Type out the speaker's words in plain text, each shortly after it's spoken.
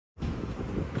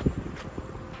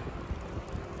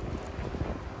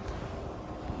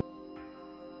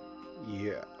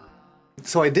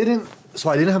So I didn't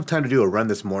have time to do a run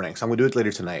this morning, so I'm gonna do it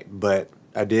later tonight, but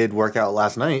I did work out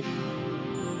last night.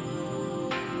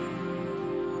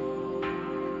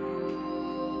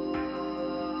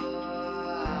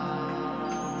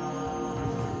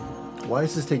 Why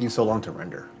is this taking so long to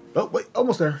render? Oh, wait,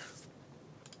 almost there.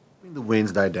 The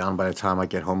wind's died down by the time I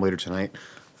get home later tonight.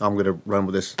 I'm gonna run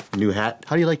with this new hat.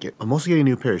 How do you like it? I'm also getting a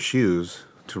new pair of shoes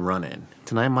to run in.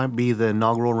 Tonight might be the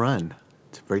inaugural run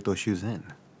to break those shoes in.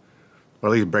 Or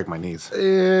at least break my knees.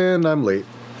 And I'm late.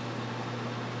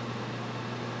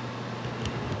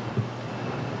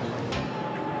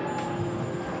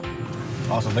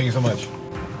 Awesome, thank you so much.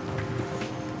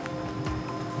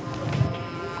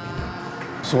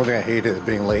 So one thing I hate is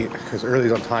being late, because early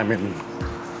is on time and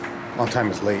on time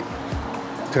is late.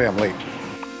 Today I'm late.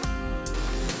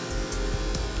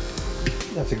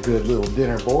 That's a good little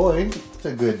dinner, boy. It's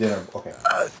a good dinner. Okay.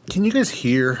 Can you guys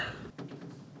hear?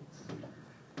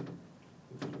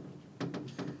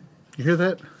 You hear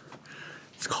that?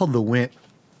 It's called the wind.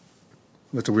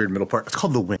 That's a weird middle part. It's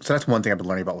called the wind. So that's one thing I've been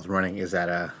learning about with running is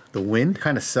that the wind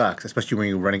kind of sucks, especially when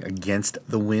you're running against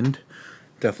the wind.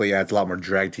 Definitely adds a lot more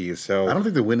drag to you. So I don't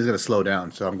think the wind is going to slow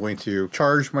down. So I'm going to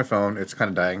charge my phone. It's kind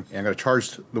of dying. And I'm going to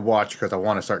charge the watch because I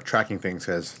want to start tracking things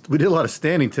because we did a lot of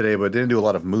standing today, but didn't do a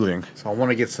lot of moving. So I want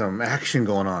to get some action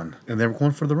going on. And then we're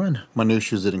going for the run. My new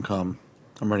shoes didn't come.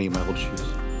 I'm running in my old shoes.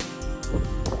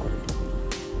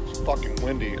 It's fucking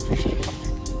windy.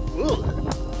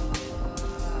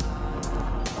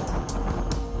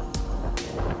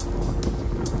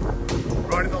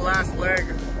 Running the last leg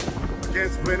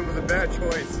against wind was a bad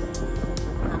choice.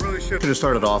 I really should have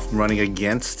started off running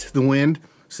against the wind.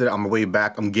 So that on my way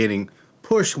back, I'm getting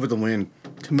pushed with the wind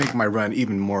to make my run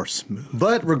even more smooth.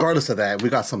 But regardless of that, we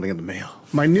got something in the mail.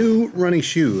 My new running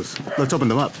shoes. Let's open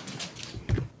them up.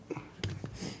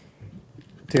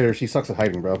 Taylor, she sucks at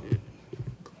hiding, bro.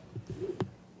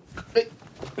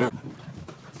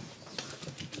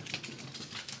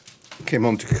 Came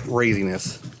home to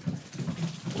craziness.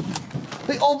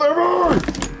 Hey, Oliver!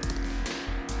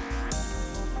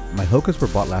 My Hokas were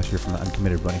bought last year from an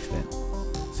uncommitted running stint.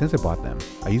 Since I bought them,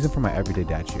 I use them for my everyday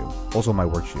dad shoe, also my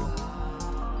work shoe,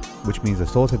 which means the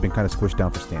soles have been kind of squished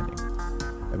down for standing.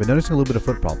 I've been noticing a little bit of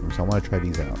foot problems, so I want to try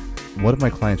these out. One of my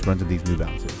clients runs in these New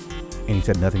Balances, and he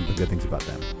said nothing but good things about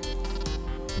them.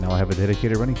 Now I have a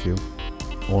dedicated running shoe.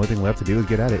 Only thing left to do is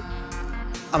get at it.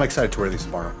 I'm excited to wear these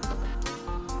tomorrow.